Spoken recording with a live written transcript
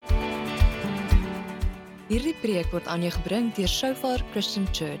Hierdie preek word aan jou gebring deur Shofar Christian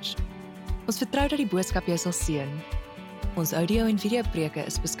Church. Ons vertrou dat die boodskap jou sal seën. Ons audio en video preke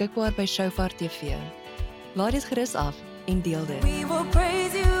is beskikbaar by Shofar TV. Laat dit gerus af en deel dit. We will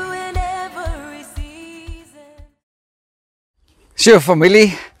praise you in every season. So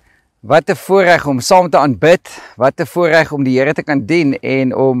familie, wat 'n voorreg om saam te aanbid, wat 'n voorreg om die Here te kan dien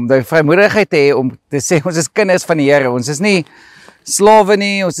en om die vrymoedigheid te hê om te sê ons is kinders van die Here. Ons is nie slawe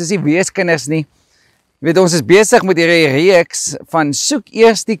nie, ons is nie weeskinders nie. Jy weet, ons is besig met hierdie reeks van soek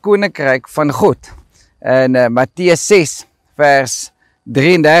eers die Koningryk van God. In Matteus 6 vers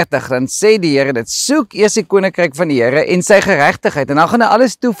 33, dan sê die Here dit, soek eers die Koningryk van die Here en sy geregtigheid, en dan gaan hy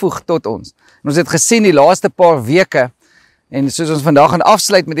alles toevoeg tot ons. En ons het gesien die laaste paar weke, en soos ons vandag gaan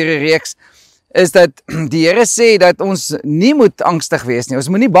afsluit met hierdie reeks, is dat die Here sê dat ons nie moet angstig wees nie, ons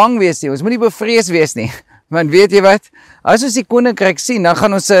moet nie bang wees nie, ons moet nie bevrees wees nie. Want weet jy wat, as ons die Koninkryk sien, dan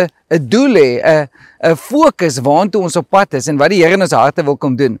gaan ons 'n doel hê, 'n fokus waartoe ons op pad is en wat die Here in ons harte wil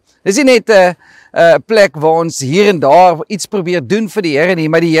kom doen. Dis nie net 'n plek waar ons hier en daar iets probeer doen vir die Here nie,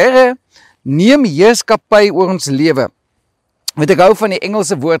 maar die Here neem heerskappy oor ons lewe. Ek hou van die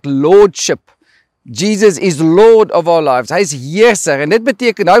Engelse woord lordship. Jesus is Lord of our lives. Hy is heerser en dit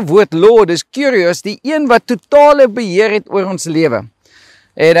beteken, daai woord Lord is curious, die een wat totale beheer het oor ons lewe.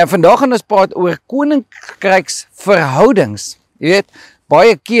 En vandag gaan ons praat oor koninkryksverhoudings. Jy weet,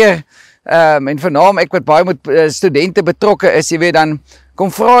 baie keer, en vernaam ek wat baie met studente betrokke is, jy weet, dan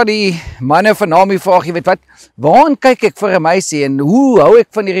kom vra die manne vernaam die vraag, jy weet wat, waaraan kyk ek vir 'n meisie en hoe hou ek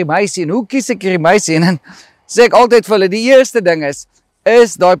van hierdie meisie en hoe kies ek hierdie meisie? En dan sê ek altyd vir hulle, die eerste ding is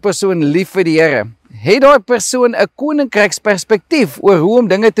daai persoon lief vir die Here? Het daai persoon 'n koninkryksperspektief oor hoe om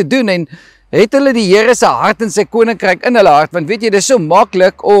dinge te doen en het hulle die Here se hart en sy koninkryk in hulle hart? Want weet jy, dit is so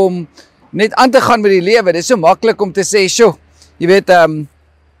maklik om net aan te gaan met die lewe. Dit is so maklik om te sê, "Sjoe, jy weet,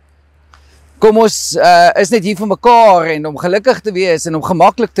 kom ons is net hier vir mekaar en om gelukkig te wees en om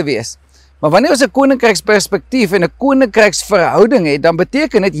gemaklik te wees." Maar wanneer ons 'n koninkryksperspektief en 'n koninkryksverhouding het, dan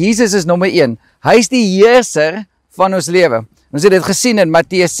beteken dit Jesus is nommer 1. Hy is die heerser van ons lewe. Ons het dit gesien in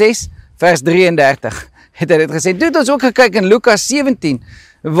Matteus 6 vers 33. Het hy dit gesê. Dit het ons ook gekyk in Lukas 17.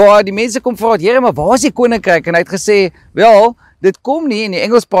 Waar die mense kom vra, Here, maar waar is die Koninkryk? En hy het gesê, wel, dit kom nie, in die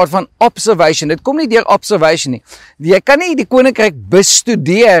Engels praat van observation, dit kom nie deur observation nie. Jy kan nie die Koninkryk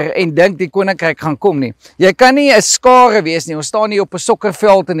bestudeer en dink die Koninkryk gaan kom nie. Jy kan nie 'n skare wees nie, ons staan nie op 'n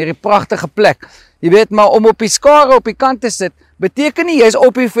sokkerveld in hierdie pragtige plek. Jy weet, maar om op die skare op die kant te sit, beteken nie jy is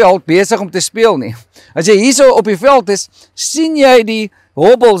op die veld besig om te speel nie. As jy hier so op die veld is, sien jy die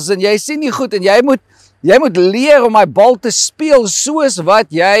hobbels en jy sien die goed en jy moet leer om my bal te speel soos wat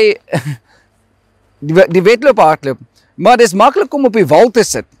jy die wedloop hardloop. Maar dis maklik om op die wal te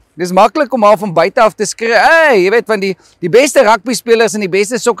sit. Dis maklik om al van buite af te skree. Hey, jy weet, van die beste rugby spelers en die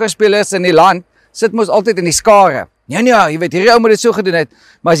beste sokkerspelers in die land sit mos altyd in die skare. Ja, jy weet, hierdie ou moet dit so gedoen het.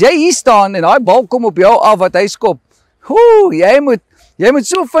 Maar as jy hier staan en daai bal kom op jou af wat hy skop, jy moet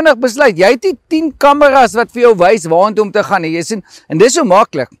so vinnig besluit. Jy het die 10 kameras wat vir jou wys waartoe om te gaan. Jy sien, en dis so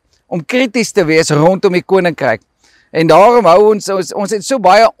maklik om krities te wees rondom die Koninkryk. En daarom hou ons het so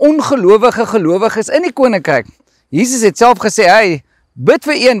baie ongelowige gelowiges in die Koninkryk. Jesus het self gesê, hey, bid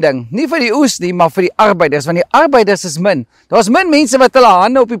vir een ding, nie vir die oes nie, maar vir die arbeiders, want die arbeiders is min. Daar's min mense wat hulle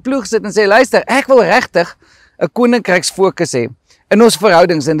hande op die ploeg sit en sê, luister, ek wil regtig 'n koninkryksfokus hê in ons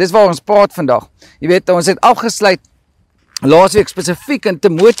verhoudings, en dis waar ons praat vandag. Jy weet, ons het afgesluit laasweek spesifiek in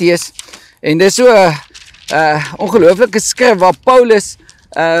Timoteus, en dis so 'n ongelooflike skrif waar Paulus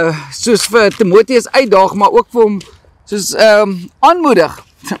soos vir Timoteus uitdaag, maar ook vir hom soos aanmoedig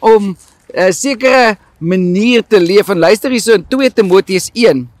om 'n sekere manier te leef. En luister hier so in 2 Timoteus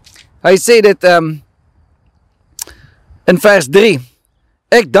 1. Hy sê dit in vers 3.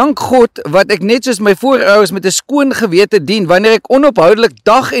 Ek dank God wat ek net soos my voorouers met 'n skoon gewete dien, wanneer ek onophoudelik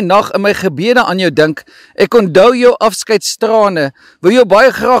dag en nag in my gebede aan jou dink. Ek onthou jou afskeidstrane, wil jou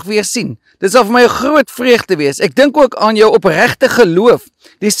baie graag weer sien. Dit sal vir my 'n groot vreugde wees. Ek dink ook aan jou opregte geloof,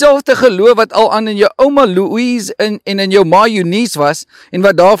 dieselfde geloof wat al aan in jou ouma Louise en in jou ma Eunice was, en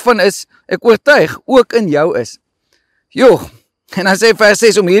wat daarvan is, ek oortuig, ook in jou is. En dan sê vers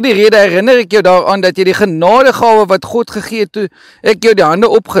 6, om hierdie rede herinner ek jou daaraan dat jy die genadegawe wat God gegee het toe ek jou die hande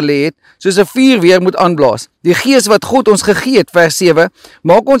opgelê het, soos 'n vuur weer moet aanblaas. Die gees wat God ons gegee het, vers 7,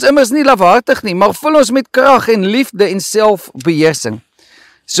 maak ons immers nie lafhartig nie, maar vul ons met krag en liefde en selfbeheersing.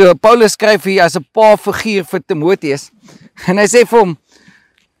 So Paulus skryf hier as 'n pa-figuur vir Timoteus, en hy sê vir hom,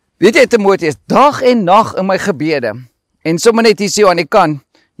 weet jy Timoteus, dag en nag in my gebede, en sommer net hier so aan die kant,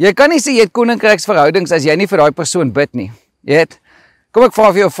 jy kan nie sê jy het koninkryksverhoudings as jy nie vir daai persoon bid nie. Jy weet, kom ek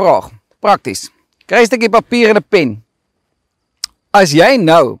vra vir jou 'n vraag, prakties, kry 'n stukkie papier en 'n pen. As jy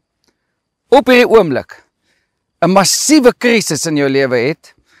nou, op hierdie oomblik, 'n massiewe krisis in jou lewe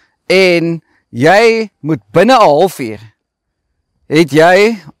het, en jy moet binne 'n halfuur, het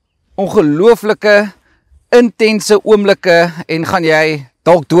jy ongelooflike, intense oomblikke, en gaan jy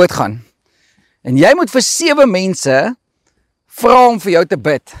dalk doodgaan. En jy moet vir 7 mense vra om vir jou te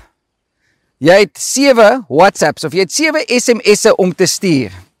bid. Jy het 7 WhatsApps, of jy het 7 SMS'e om te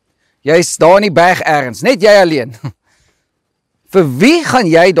stuur. Jy is daar in die berg ergens, net jy alleen. Vir wie gaan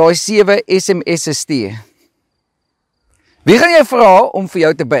jy daai 7 SMS'e stuur? Wie gaan jy vra om vir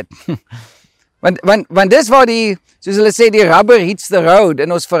jou te bid? want dis waar soos hulle sê, die rubber hits the road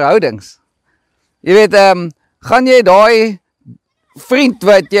in ons verhoudings. Jy weet, gaan jy daai vriend,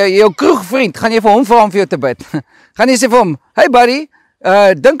 jou kroegvriend, gaan jy vir hom vra om vir jou te bid? Gaan jy sê vir hom, hey buddy,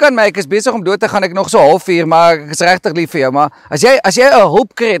 dink aan my, ek is besig om dood te gaan, ek nog so halfuur, maar ek is regtig lief vir jou, maar as jy 'n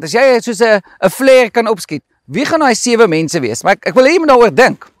hulpkreet, as jy soos 'n flare kan opskiet, wie gaan daai 7 mense wees? Maar ek wil hê jy moet daaroor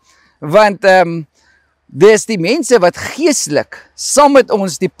dink, want dis die mense wat geestelik saam met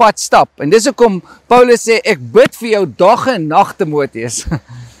ons die pad stap, en dis hoekom Paulus sê, ek bid vir jou dag en nag, Timoteus.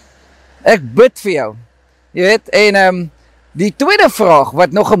 Ek bid vir jou, jy weet, en die tweede vraag,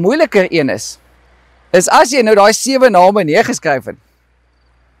 wat nog 'n moeiliker een is as jy nou daai 7 name neergeskryf het,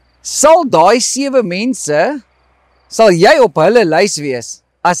 sal daai 7 mense, sal jy op hulle lys wees,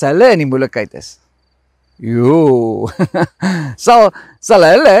 as hulle in die moeilikheid is? sal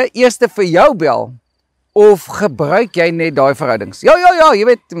hulle eers vir jou bel, of gebruik jy net daai verhoudings? Ja, jy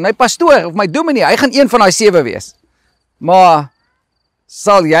weet, my pastoor, of my dominee, hy gaan een van daai 7 wees, maar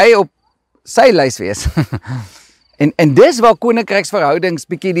sal jy op sy lys wees? En dis waar koninkryksverhoudings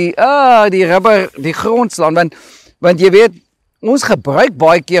bietjie die rubber, die grond slaan, want jy weet, ons gebruik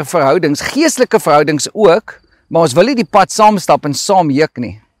baie keer verhoudings, geestelike verhoudings ook, maar ons wil nie die pad saamstap en saam juk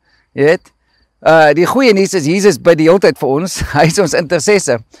nie. Jy weet, die goeie nuus is, Jesus bid die hele tyd vir ons, hy is ons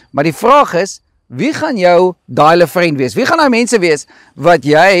intercessor, maar die vraag is, wie gaan jou daai vriend wees? Wie gaan daai mense wees, wat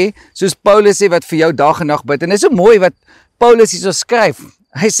jy, soos Paulus sê, wat vir jou dag en nag bid? En dit is so mooi wat Paulus hier so skryf,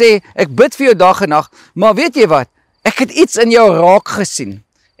 hy sê, ek bid vir jou dag en nag, maar weet jy wat, ek het iets in jou raak gesien,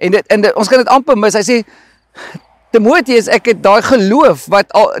 en ons kan dit amper mis, hy sê, Timoteus, ek het daai geloof,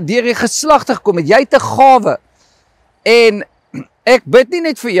 wat al deur die geslagte gekom het, jy het 'n gawe, en ek bid nie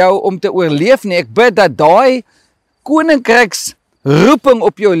net vir jou om te oorleef nie, ek bid dat daai koninkryks roeping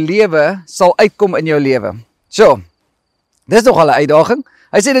op jou lewe, sal uitkom in jou lewe. So, dis nogal 'n uitdaging,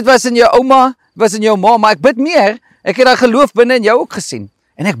 hy sê, dit was in jou ouma, was in jou ma, maar ek bid meer, ek het daai geloof binne in jou ook gesien,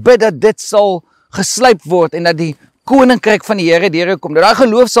 en ek bid dat dit sal geslyp word, en dat die koninkryk van die Here deur jou kom, dat daai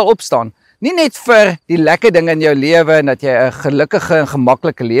geloof sal opstaan, nie net vir die lekker dinge in jou lewe, en dat jy 'n gelukkige en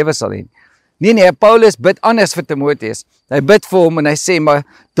gemaklike lewe sal hê. Nee, Paulus bid anders vir Timoteus, hy bid vir hom, en hy sê, maar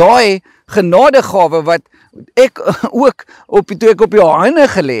daai genadegawe, wat ek ook, toe ek op jou hande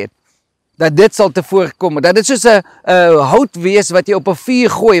gelê het, dat dit sal tevoorkom, dat dit soos 'n hout wees, wat jy op 'n vuur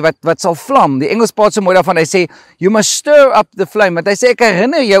gooi, wat sal vlam. Die Engels praat so mooi daarvan, hy sê, you must stir up the flame, want hy sê, ek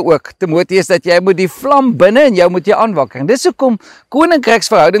herinner jou ook, Timoteus, dat jy moet die vlam binne in jou moet jy aanwakker, en dis hoekom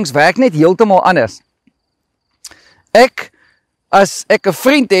koninkryksverhoudings werk net heeltemal anders. As ek 'n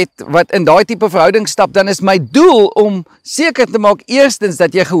vriend het, wat in daai tipe verhouding stap, dan is my doel om seker te maak, eerstens,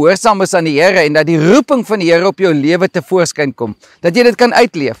 dat jy gehoorsaam is aan die Here, en dat die roeping van die Here op jou lewe tevoorskyn kom, dat jy dit kan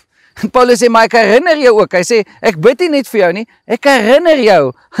uitleef. En Paulus sê, maar ek herinner jou ook, hy sê, ek bid nie net vir jou nie, ek herinner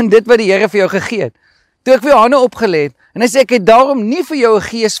jou aan dit wat die Here vir jou gegee het. Toe ek vir jou hande opgelê het, en hy sê, ek het daarom nie vir jou 'n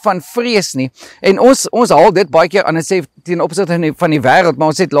gees van vrees nie, en ons haal dit baie keer aan, en sê, teen opsigte van die wêreld, maar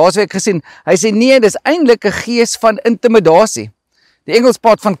ons het laasweek gesien, hy sê, nee, dis eintlik 'n gees van intimidasie. Die Engels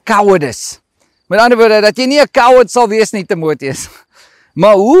praat van cowardice. Met ander woorde, dat jy nie 'n coward sal wees nie, Timoteus.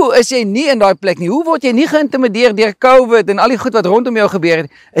 Maar hoe is jy nie in daai plek nie? Hoe word jy nie geïntimideer deur COVID en al die goed wat rondom jou gebeur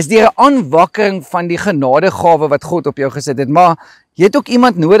het? Is deur 'n aanwakkering van die genadegawe wat God op jou gesit het. Maar jy het ook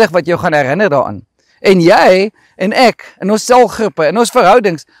iemand nodig wat jou gaan herinner daaraan. En jy en ek, in ons selgroepe, in ons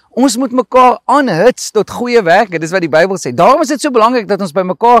verhoudings, ons moet mekaar aanhits tot goeie werke. Dis wat die Bybel sê. Daarom is dit so belangrik dat ons by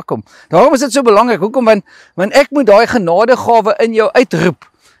mekaar kom. Daarom is dit so belangrik. Hoekom? Want ek moet daai genadegawe in jou uitroep.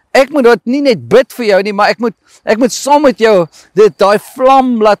 Ek moet dit nie net bid vir jou nie, maar ek moet saam met jou daai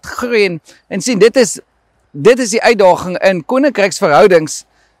vlam laat groei en sien, dit is die uitdaging in koninkryksverhoudings,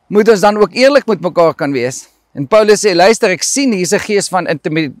 moet ons dan ook eerlik met mekaar kan wees. En Paulus sê, luister, ek sien hier's 'n gees van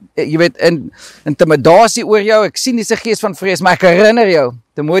intimidasie oor jou, ek sien hier's 'n gees van vrees, maar ek herinner jou,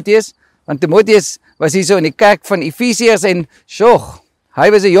 Timoteus, want Timoteus was hier so in die kerk van Efesiërs en,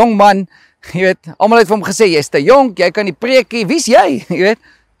 hy was 'n jong man, jy weet, almal het vir hom gesê, jy's te jonk, jy kan nie preek nie, wie's jy, jy weet,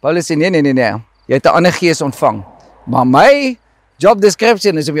 Paulus sê, nee, jy het 'n ander gees ontvang, maar my job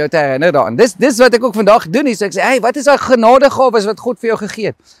description is om jou te herinner daaraan. Dis wat ek ook vandag doen nie. So ek sê, hey, wat is daai genadegawes wat God vir jou gegee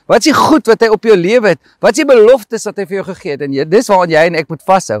het? Wat is die goed wat hy op jou lewe het? Wat is die beloftes wat hy vir jou gegee het? En dis waaraan jy en ek moet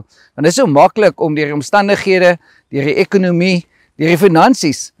vashou. Want dit is so maklik om deur die omstandighede, deur die ekonomie, deur die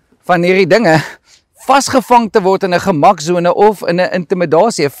finansies van hierdie dinge vasgevang te word in 'n gemaksone of in 'n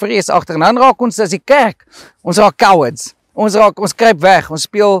intimidasie, 'n vrees agter. En dan raak ons as die kerk, ons raak cowards. Ons kruip weg, ons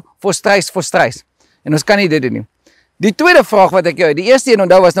speel for strys. En ons kan nie dit doen nie. Die tweede vraag wat ek jou, die eerste een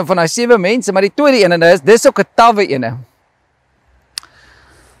onthou was nou van daai 7 mense, maar die tweede een, en dis ook 'n tawwe ene.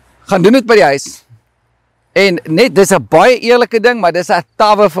 Gaan doen dit by die huis. En net, dis 'n baie eerlike ding, maar dis 'n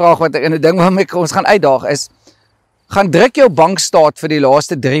tawwe vraag wat ek in 'n ding waarmee ons gaan uitdaag is, gaan druk jou bankstaat vir die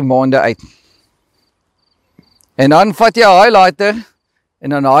laaste 3 maande uit. En dan vat jy 'n highlighter, en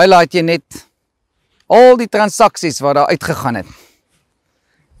dan highlight jy net al die transaksies wat daar uitgegaan het.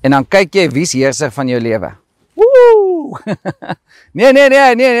 En dan kyk jy wie's heerser van jou lewe. Woe!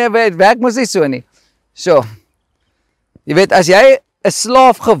 Nee, werk mos nie so nie. So, jy weet, as jy 'n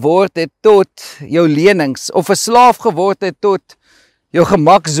slaaf geword het tot jou lenings, of 'n slaaf geword het tot jou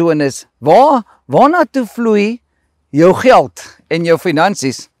gemaksones, waarna toe vloei jou geld en jou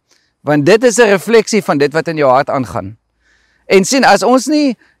finansies? Want dit is 'n refleksie van dit wat in jou hart aangaan. En sien, as ons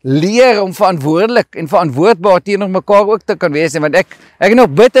nie leer om verantwoordelik en verantwoordbaar teenoor mekaar ook te kan wees, want ek het nog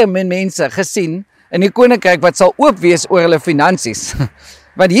bitter min mense gesien in die Koningryk wat sal oop wees oor hulle finansies.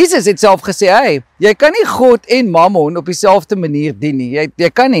 Want Jesus het self gesê, hey, jy kan nie God en Mammon op dieselfde manier dien nie. Jy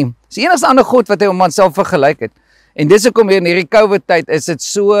kan nie. Dis die enigste ander God wat hy om homself vergelyk het. En dis hoekom hier in hierdie COVID tyd is dit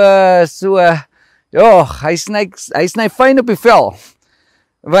so, ja, hy sny fyn op die vel.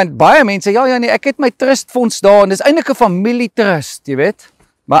 Want baie mense, ja nee, ek het my trustfonds daar, en dis eintlik 'n familietrust, jy weet.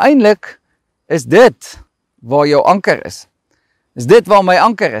 Maar eintlik is dit waar jou anker is. Is dit waar my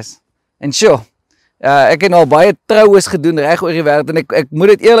anker is. En sjoe, ek het al baie troues gedoen reg oor die wêreld, en ek moet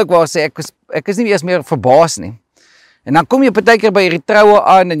dit eerlikwaar sê, ek is nie eers meer verbaas nie. En dan kom jy partykeer by hierdie troue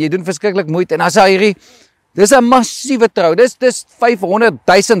aan, en jy doen verskriklik moeite, en dan sê hierdie, dis 'n massiewe trou, dis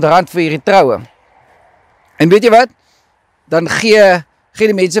 500,000 rand vir hierdie troue. En weet jy wat? Dan gee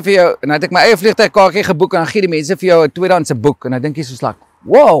die mense vir jou, en dan het ek my eie vliegtuigkaartjie geboek, en dan gee die mense vir jou 'n tweedehandse boek, en dan dink jy soos like,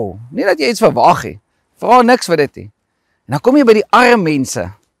 wow, nie dat jy iets verwag nie, vra niks vir dit nie. En dan kom jy by die arme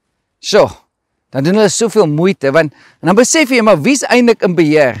mense, dan doen hulle soveel moeite, en dan besef jy, maar wie's eintlik in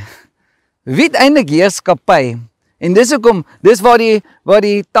beheer? Wie het eintlik heerskappy? En dis waar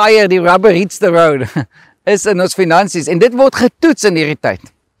die tire, die rubber hits the road, is in ons finansies, en dit word getoets in hierdie tyd.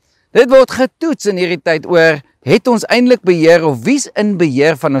 Dit word getoets in hierdie tyd oor, het ons eintlik beheer, of wie's in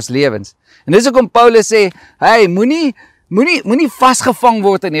beheer van ons lewens? En dis hoekom Paulus sê, hey, moenie vasgevang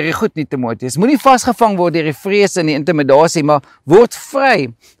word in hierdie goed nie, Timoteus. Moenie vasgevang word deur die vrees en die intimidasie, maar word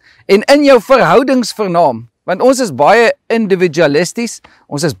vry. En in jou verhoudings vernaam, want ons is baie individualisties,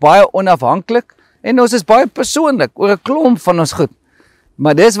 ons is baie onafhanklik, en ons is baie persoonlik oor 'n klomp van ons goed.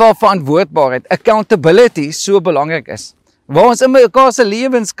 Maar dis waar verantwoordbaarheid, accountability, so belangrik is. Waar ons in mekaar se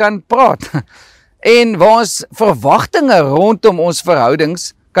lewens kan praat. En waar ons verwagtinge rondom ons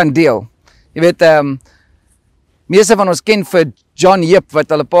verhoudings kan deel. Jy weet, meeste van ons ken vir John Yip,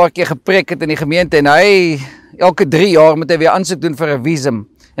 wat al 'n paar keer gepreek het in die gemeente, en hy, elke 3 jaar moet hy weer aansoek doen vir 'n visum.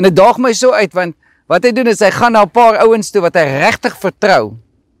 En dit daag my so uit, want wat hy doen is, hy gaan na 'n paar ouens toe wat hy regtig vertrou.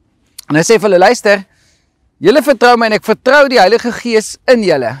 En hy sê vir hulle, luister, julle vertrou my en ek vertrou die Heilige Gees in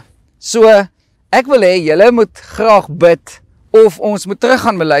julle. So, ek wil hê, julle moet graag bid, of ons moet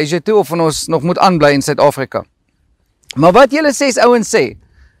teruggaan Maleisië toe, of ons nog moet aanbly in Suid-Afrika. Maar wat julle 6 ouens sê,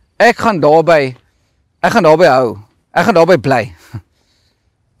 ek gaan daarby hou, ek gaan daarby bly.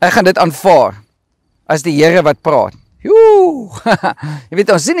 Ek gaan dit aanvaar, as die Here wat praat. Joe, jy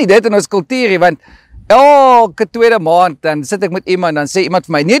weet, ons sien nie dit in ons kultuur, want elke tweede maand, dan sit ek met iemand, dan sê iemand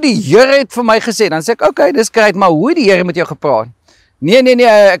vir my, nee, die Here het vir my gesê, dan sê ek, okay, dis great, maar hoe die Here met jou gepraat? Nee,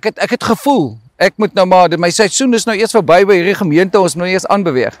 ek het gevoel, ek moet nou maar, my seisoen is nou eers verby by hierdie gemeente, ons nou eers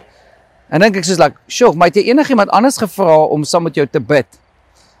aanbeweeg. En dan dink ek soos, like, sjoe, maar het jy enigiemand anders gevra om saam met jou te bid?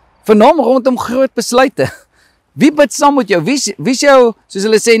 Vernaam rondom groot besluite. Wie bid saam met jou? Wie is jou, soos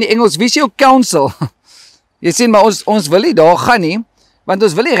hulle sê in die Engels, wie is jou counsel? Jy sien, maar ons wil nie daar gaan nie, want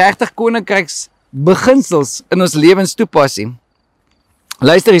ons wil nie regtig koninkryks beginsels in ons lewens toepas nie.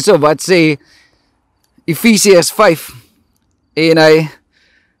 Luister hierso wat sê Efesiërs 5, en hy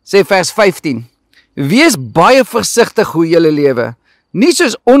sê vers 15, wees baie versigtig hoe julle lewe, nie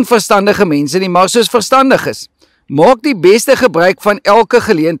soos onverstandige mense nie, maar soos verstandiges. Maak die beste gebruik van elke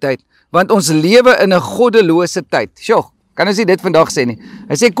geleentheid, want ons lewe in 'n goddelose tyd. Sjoe, kan ons nie dit vandag sê nie.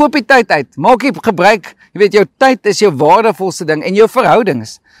 Hy sê, koop die tyd uit, maak die gebruik, jy weet, jou tyd is jou waardevolste ding, en jou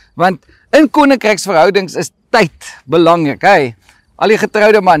verhoudings, want in koninkryksverhoudings is tyd belangrik, hey. al die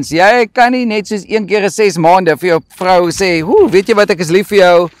getroude mans, jy kan nie net soos 1 keer in 6 maande vir jou vrou sê, weet jy wat, ek is lief vir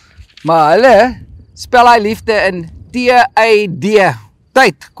jou, maar hulle spel hy liefde in TID,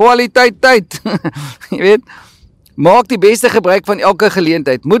 tyd, kwaliteit tyd, jy weet, maak die beste gebruik van elke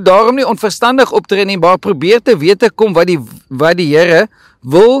geleentheid, moet daarom nie onverstandig optree nie, maar probeer te wete kom wat die Here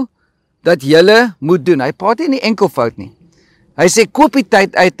wil dat julle moet doen. Hy praat nie enkelvoud nie. Hy sê, koop die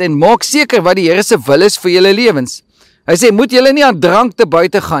tyd uit en maak seker wat die Here se wil is vir julle lewens. Hy sê, moet julle nie aan drank te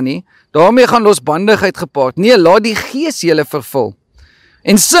buite gaan nie, daarmee gaan losbandigheid gepaard. Nee, laat die Gees julle vervul.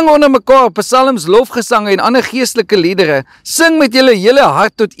 En sing onder mekaar, psalms, lofgesange en ander geestelike liedere. Sing met julle hele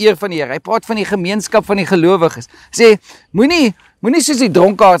hart tot eer van die Here. Hy praat van die gemeenskap van die gelowiges. Hy sê, moenie soos die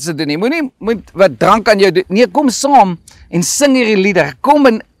dronkaards doen nie, moenie wat drank aan jou doen. Nee, kom saam en sing hierdie lieder. Kom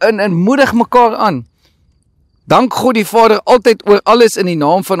en moedig mekaar aan. Dank God die Vader altyd oor alles in die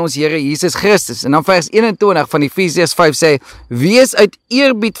naam van ons Here Jesus Christus. En dan vers 21 van Efesiërs 5 sê, wees uit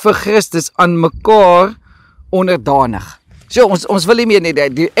eerbied vir Christus aan mekaar onderdanig. So, ons wil nie meer nie,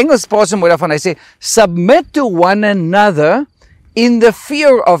 die Engels praat so mooi daarvan, hy sê, submit to one another in the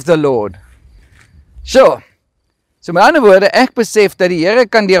fear of the Lord. So met ander woorde, ek besef dat die Here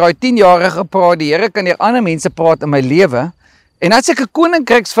kan deur daai 10-jarige praat, die Here kan deur ander mense praat in my lewe, en as ek 'n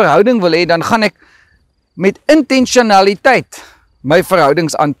koninkryksverhouding wil hê, dan gaan ek met intentionaliteit my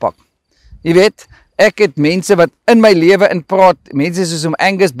verhoudings aanpak. Jy weet, ek het mense wat in my lewe inpraat, mense soos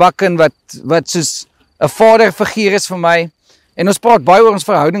Angus Bucken, wat soos 'n vaderfiguur is vir my, en ons praat baie oor ons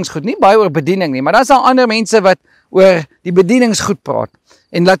verhoudingsgoed, nie baie oor bediening nie, maar dan is daar ander mense wat oor die bedieningsgoed praat,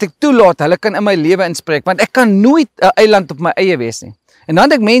 en laat ek toelaat, hulle kan in my lewe inspreek, want ek kan nooit 'n eiland op my eie wees nie. En dan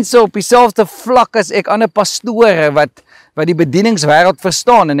het ek mense op dieselfde vlak as ek ander pastore wat die bedieningswêreld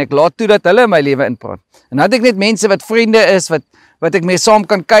verstaan, en ek laat toe dat hulle in my lewe inpraat. En dan het ek net mense wat vriende is, wat ek mee saam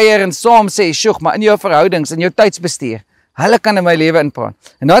kan kuier en saam sê, sjoeg, maar in jou verhoudings, in jou tydsbestuur, hulle kan in my lewe inpraat.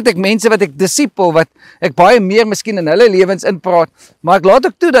 En dan het ek mense wat ek disipel, wat ek baie meer miskien in hulle lewens inpraat, maar ek laat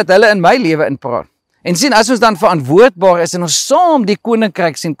ook toe dat hulle in my lewe inpraat. En sien, as ons dan verantwoordbaar is en ons saam die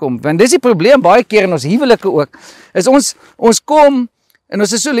koninkryk sien kom, want dis die probleem baie keer in ons huwelike ook, is ons kom en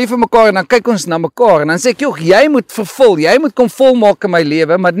ons is so lief vir mekaar en dan kyk ons na mekaar en dan sê ek, joh, jy moet vervul, jy moet kom volmaak in my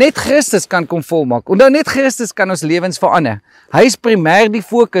lewe, maar net Christus kan kom volmaak. Onthou, net Christus kan ons lewens verander. Hy is primêr die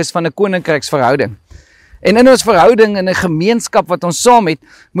fokus van 'n koninkryksverhouding. En in ons verhouding, in 'n gemeenskap wat ons saam het,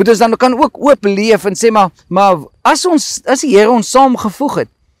 moet ons dan kan ook oop leef en sê, maar as die Here ons saamgevoeg het,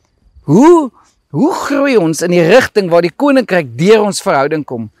 hoe groei ons in die rigting waar die koninkryk deur ons verhouding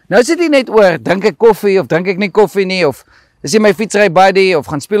kom? Nou is dit nie net oor, drink ek koffie of drink ek nie koffie nie, of is jy my fietsry buddy, of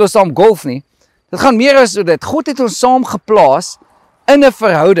gaan speel ons saam golf nie. Dit gaan meer as dit. God het ons saam geplaas in 'n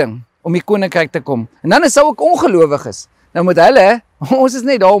verhouding om die koninkryk te kom. En dan is ook ongelowiges. Nou moet hulle, ons is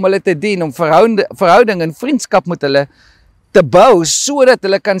net daar om hulle te dien, om verhouding en vriendskap met hulle te bou, sodat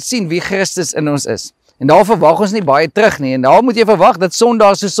hulle kan sien wie Christus in ons is. En daar verwag ons nie baie terug nie, en daar moet jy verwag dat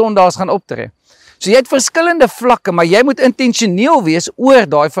sondags gaan optree. So jy het verskillende vlakke, maar jy moet intentioneel wees oor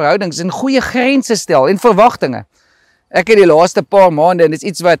daai verhoudings en goeie grense stel en verwagtinge. Ek het die laaste paar maande, en dit is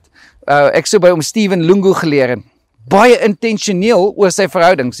iets wat ek so by Steven Lungu geleer het, baie intentioneel oor sy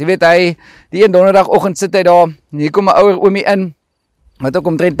verhoudings. Jy weet, die een donderdagoggend sit hy daar, en hier kom my ouer oomie in, wat ook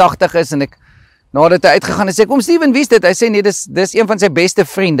omtrent 80 is, en ek, nadat hy uitgegaan en sê, kom Steven, wie is dit? Hy sê, nee, dis een van sy beste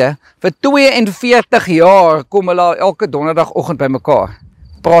vriende, vir 42 jaar kom hulle elke donderdagoggend by mekaar,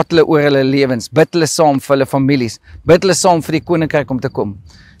 praat hulle oor hulle lewens, bid hulle saam vir hulle families, bid hulle saam vir die koninkryk om te kom.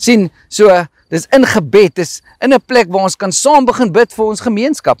 Sien, so, dis in gebed, dis in 'n plek waar ons kan saam begin bid vir ons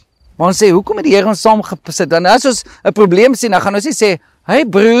gemeenskap. Maar ons sê, hoekom het die Here ons saam gesit? Dan as ons 'n probleem sien, dan gaan ons nie sê, hey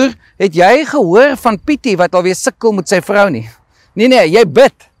broer, het jy gehoor van Pietie wat alweer sukkel met sy vrou nie? Nee, jy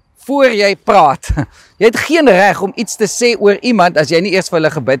bid voor jy praat. Jy het geen reg om iets te sê oor iemand as jy nie eers vir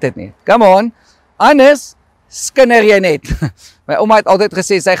hulle gebid het nie. Come on, anders skinder jy net. My ouma het altyd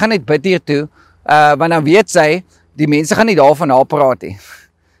gesê, sy gaan net bid hier toe, want dan weet sy, die mense gaan nie daarvan haar praat nie.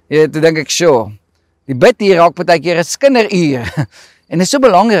 Ja, toe dink ek, sure, die bid hier raak partykeer 'n skinderuur. En dit is so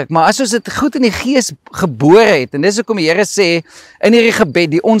belangrik, maar as ons dit goed in die gees gebore het, en dis hoekom die Here sê, in hierdie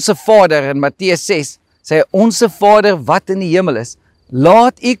gebed, die Onse Vader in Matteus 6, sê, Onse Vader wat in die hemel is,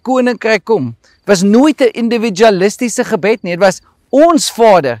 laat u koninkryk kom. Het was nooit 'n individualistiese gebed nie, het was ons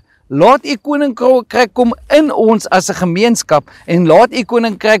Vader, laat u koninkryk kom in ons as 'n gemeenskap, en laat u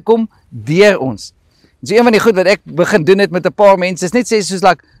koninkryk kom deur ons. So een van die goed wat ek begin doen het met 'n paar mense, is net sê soos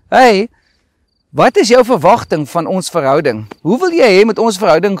like, hey, wat is jou verwagting van ons verhouding? Hoe wil jy hê met ons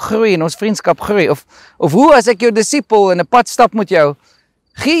verhouding groei en ons vriendskap groei? Of hoe as ek jou disipel in 'n pad stap met jou,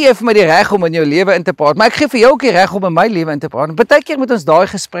 gee jy vir my die reg om in jou lewe in te praat, maar ek gee vir jou ook die reg om in my lewe in te praat. En partykeer moet ons daai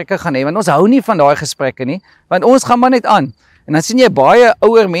gesprekke gaan hê, want ons hou nie van daai gesprekke nie, want ons gaan maar net aan. En dan sien jy baie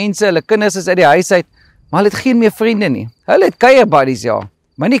ouer mense, hulle kinders is uit die huis uit, maar hulle het geen meer vriende nie. Hulle het kuierbuddies, ja,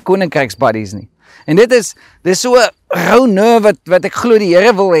 maar nie koninkryksbuddies nie. En dis so 'n rou nerve wat ek glo die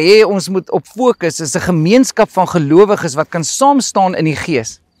Here wil hê ons moet op fokus, is 'n gemeenskap van gelowiges wat kan saam staan in die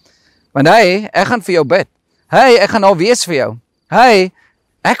gees. Want hey, ek gaan vir jou bid. Hey, ek gaan daar wees vir jou. Hey,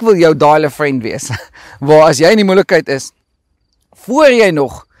 ek wil jou dial a friend wees. Waar as jy in die moeilikheid is, voor jy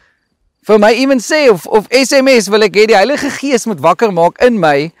nog vir my even sê of SMS wil ek hê die Heilige Gees moet wakker maak in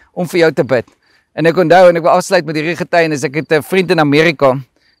my om vir jou te bid. En ek onthou en ek wil afsluit met hierdie getuienis. Ek het 'n vriend in Amerika.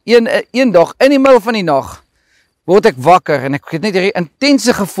 Een dag in die middel van die nag word ek wakker en ek het net hierdie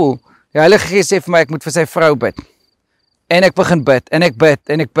intense gevoel. Die Heilige Gees sê vir my ek moet vir sy vrou bid. En ek begin bid en ek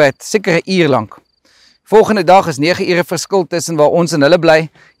bid, seker 'n uur lank. Volgende dag is 9 ure verskil tussen waar ons en hulle bly,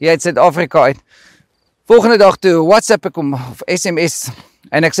 hier uit Suid-Afrika uit. Volgende dag toe WhatsApp ek hom of SMS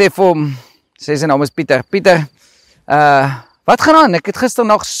en ek sê vir hom, sê sy naam is Pieter, wat gaan aan? Ek het gister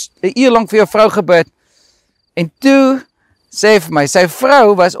nog 'n uur lank vir jou vrou gebid. En toe sê vir my, sy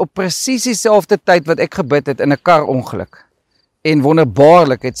vrou was op presies dieselfde tyd wat ek gebid het in 'n karongeluk. En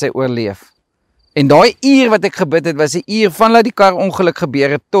wonderbaarlik het sy oorleef. En daai uur wat ek gebid het, was die uur van dat die karongeluk gebeur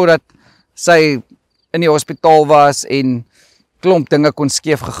het, totdat sy in die hospitaal was en klomp dinge kon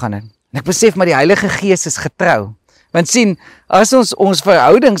skeef gegaan het. En ek besef maar die Heilige Gees is getrou. Want sien, as ons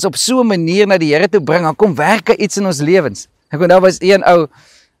verhoudings op so 'n manier na die Here toe bring, dan kom werke iets in ons lewens. Ek onthou was een ou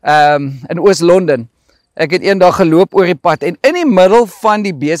in Oos-London. Ek het eendag geloop oor die pad en in die middel van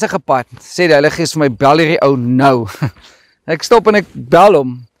die besige pad sê die Heilige Gees vir my, bel hierdie ou nou. Ek stop en ek bel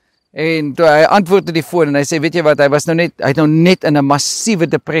hom. En toe hy antwoord op die foon en hy sê, weet jy wat, hy het nou net in 'n massiewe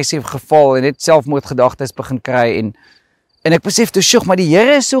depressie geval en net selfmoordgedagtes begin kry en ek besef toe, sjoe, maar die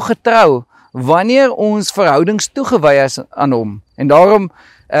Here is so getrou wanneer ons verhoudings toegewy is aan hom. En daarom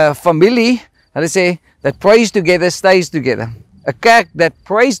familie, hulle sê that prays together stays together. 'n Kerk that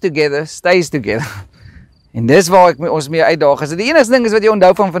prays together stays together. En dis waar ek ons mee uitdaag. Die enigste ding is wat jy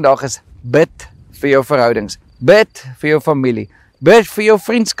onthou van vandag is bid vir jou verhoudings, bid vir jou familie. Bid vir jou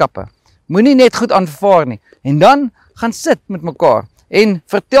vriendskappe. Moenie net goed aanvaar nie. En dan gaan sit met mekaar en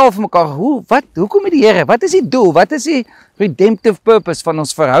vertel vir mekaar hoekom met die Here? Wat is die doel? Wat is die redemptive purpose van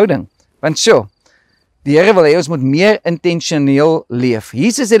ons verhouding? Want die Here wil hê ons moet meer intentioneel leef.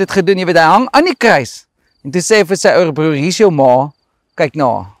 Jesus het dit gedoen, jy weet, hy hang aan die kruis. En toe sê hy vir sy ouer broer, hier is jou ma, kyk na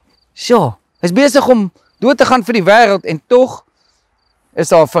haar. Hy is besig om dood te gaan vir die wêreld en tog is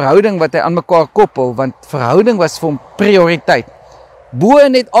daar 'n verhouding wat hy aan mekaar koppel, want verhouding was vir hom prioriteit. Bo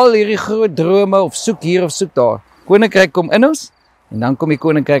net al hierdie groot drome of soek hier of soek daar. Koninkryk kom in ons en dan kom die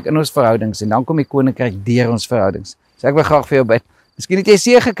koninkryk in ons verhoudings en dan kom die koninkryk deur ons verhoudings. So ek wil graag vir jou bid. Miskien het jy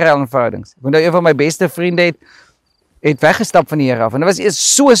seer gekry in verhoudings. Ek onthou een van my beste vriende het weggestap van die Here af en dit was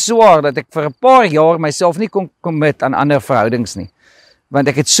eers so swaar dat ek vir 'n paar jaar myself nie kon commit aan ander verhoudings nie. Want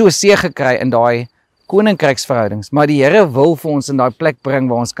ek het so seer gekry in daai koninkryksverhoudings, maar die Here wil vir ons in daai plek bring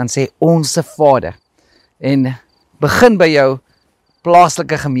waar ons kan sê, Onse Vader. En begin by jou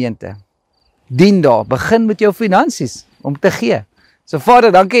plaaslike gemeente. Dien daar, begin met jou finansies om te gee. So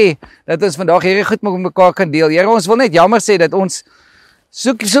Vader, dankie dat ons vandag hierdie goed met mekaar kan deel. Here, ons wil net jammer sê dat ons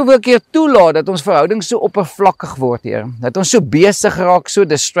soveel keer toelaat dat ons verhouding so oppervlakkig word, Here. Dat ons so besig raak, so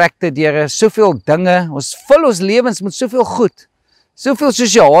distracted, Here, soveel dinge. Ons vul ons lewens met soveel goed. Soveel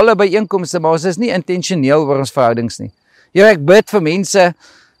sosiale byeenkomste, maar ons is nie intentioneel oor ons verhoudings nie. Here, ek bid vir mense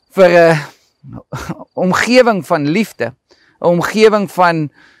vir 'n omgewing van liefde, 'n omgewing van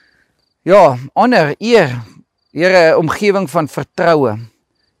honor, eer. Here, 'n omgewing van vertroue.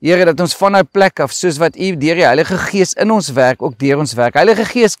 Here, dat ons van daai plek af, soos wat U deur die Heilige Gees in ons werk, ook deur ons werk. Heilige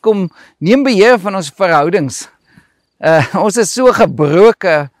Gees, kom neem beheer van ons verhoudings. Ons is so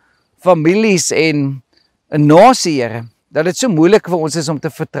gebroke families en 'n nasie, Here, dat dit so moeilik vir ons is om te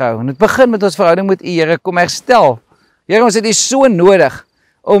vertrou. En dit begin met ons verhouding met U, Here, kom herstel. Here, ons het U so nodig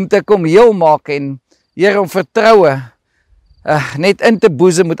om te kom heel maak en Here, om vertroue net in te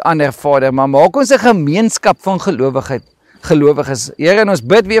boezem met ander, Vader, maar maak ons 'n gemeenskap van gelowiges. Here, en ons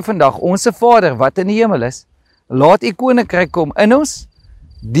bid weer vandag, Onse Vader, wat in die hemel is, laat U koninkryk kom in ons,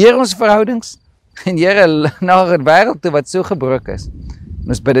 deur ons verhoudings, en Here, na 'n wêreld toe wat so gebroken is. En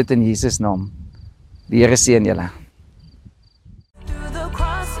ons bid dit in Jesus naam. Die Here seën julle.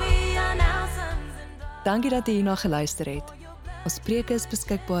 Dankie dat jy hierna geluister het. Ons preke is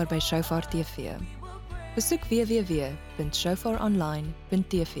beskikbaar by Shofar TV. Besoek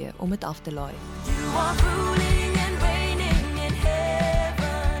www.shofaronline.tv om dit af te laai. You are truly